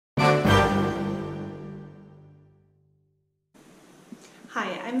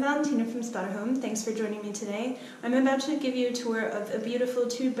Hi, I'm Valentina from Spotahome. Thanks for joining me today. I'm about to give you a tour of a beautiful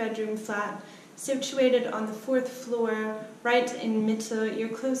two-bedroom flat situated on the 4th floor, right in Mitte. Your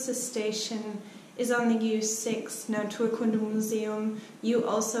closest station is on the U6 Naturkundemuseum. You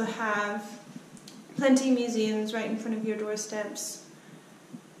also have plenty of museums right in front of your doorsteps,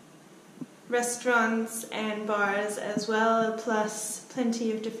 restaurants and bars as well, plus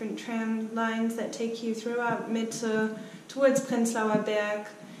plenty of different tram lines that take you throughout Mitte towards Prenzlauer Berg,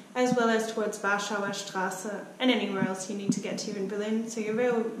 as well as towards Warschauer Straße and anywhere else you need to get to in Berlin. So you're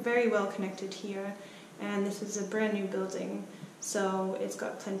very, very well connected here, and this is a brand new building, so it's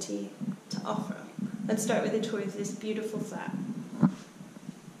got plenty to offer. Let's start with a tour of this beautiful flat.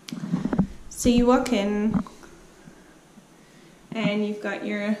 So you walk in, and you've got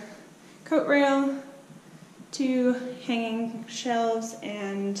your coat rail, 2 hanging shelves,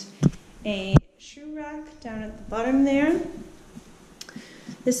 and a shoe rack down at the bottom there.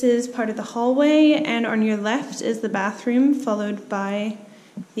 This is part of the hallway, and on your left is the bathroom, followed by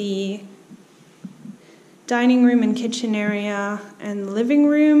the dining room and kitchen area and the living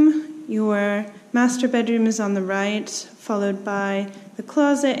room. Your master bedroom is on the right, followed by the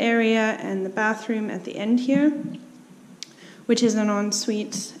closet area and the bathroom at the end here, which is an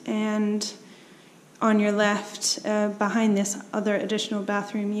ensuite. And on your left, behind this other additional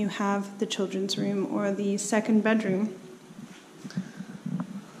bathroom, you have the children's room, or the second bedroom.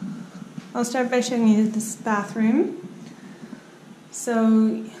 I'll start by showing you this bathroom. So,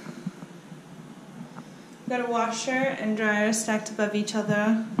 you've got a washer and dryer stacked above each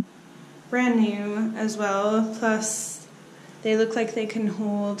other, brand new as well, plus they look like they can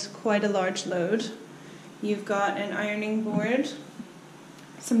hold quite a large load. You've got an ironing board,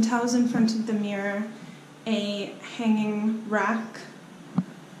 some towels in front of the mirror, a hanging rack,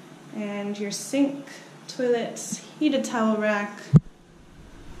 and your sink, toilets, heated towel rack,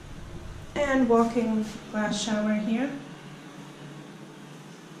 and walk-in glass shower here.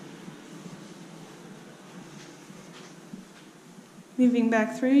 Moving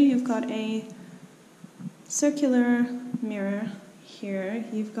back through, you've got a circular mirror here.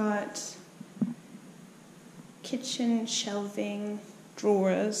 You've got kitchen shelving,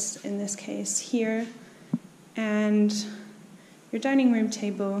 drawers in this case here, and your dining room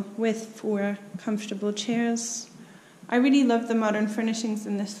table with 4 comfortable chairs. I really love the modern furnishings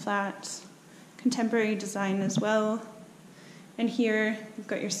in this flat, contemporary design as well. And here you've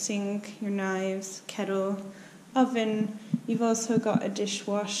got your sink, your knives, kettle, oven. You've also got a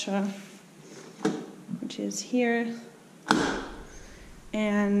dishwasher, which is here,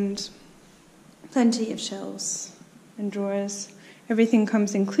 and plenty of shelves and drawers. Everything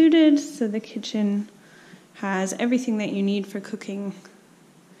comes included, so the kitchen has everything that you need for cooking.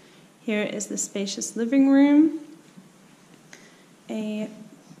 Here is the spacious living room, a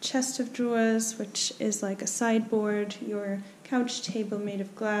chest of drawers, which is like a sideboard, your couch table made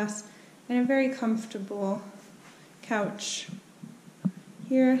of glass, and a very comfortable couch.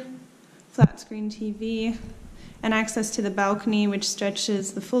 Here, flat screen TV, and access to the balcony, which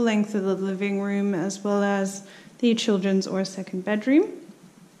stretches the full length of the living room as well as the children's or second bedroom.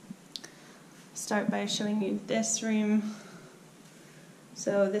 Start by showing you this room.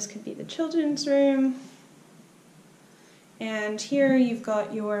 So this could be the children's room. And here you've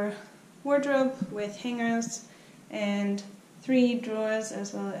got your wardrobe with hangers and 3 drawers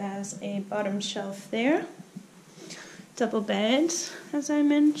as well as a bottom shelf there. Double bed, as I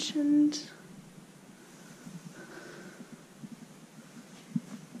mentioned.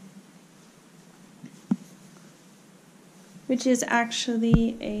 Which is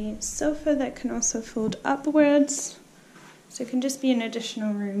actually a sofa that can also fold upwards. So it can just be an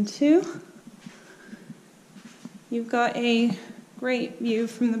additional room too. You've got a great view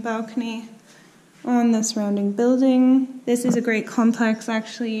from the balcony on the surrounding building. This is a great complex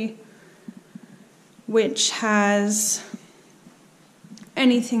actually, which has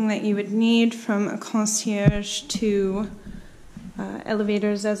anything that you would need, from a concierge to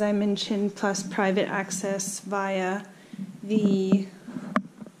elevators, as I mentioned, plus private access via the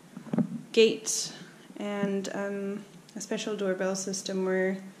gate and a special doorbell system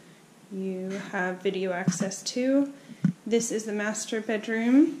where you have video access to. This is the master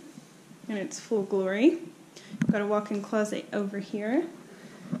bedroom in its full glory. Got a walk-in closet over here.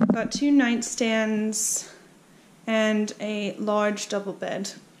 Got 2 nightstands and a large double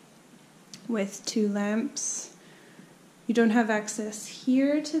bed with 2 lamps. You don't have access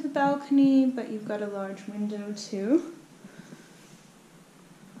here to the balcony, but you've got a large window too.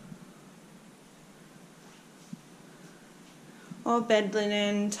 All bed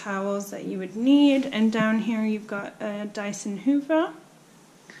linen, towels that you would need, and down here you've got a Dyson Hoover.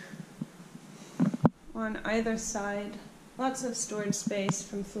 on either side. Lots of storage space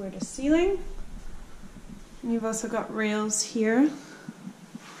from floor to ceiling. And you've also got rails here.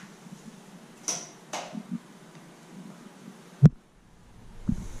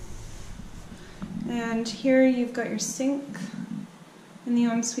 And here you've got your sink. In the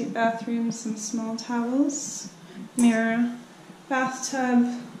ensuite bathroom, some small towels, mirror,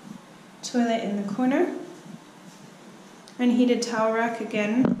 bathtub, toilet in the corner, and heated towel rack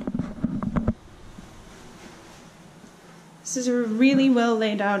again. This is a really well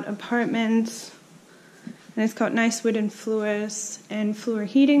laid out apartment, and it's got nice wooden floors and floor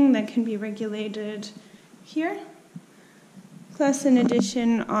heating that can be regulated here. Plus, in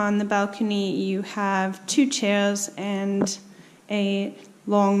addition, on the balcony you have 2 chairs and a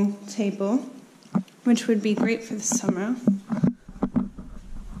long table, which would be great for the summer.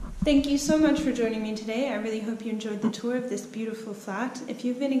 Thank you so much for joining me today. I really hope you enjoyed the tour of this beautiful flat. If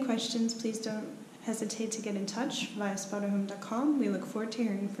you have any questions, please don't hesitate to get in touch via spotahome.com. We look forward to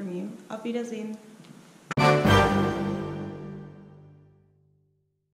hearing from you. Auf Wiedersehen.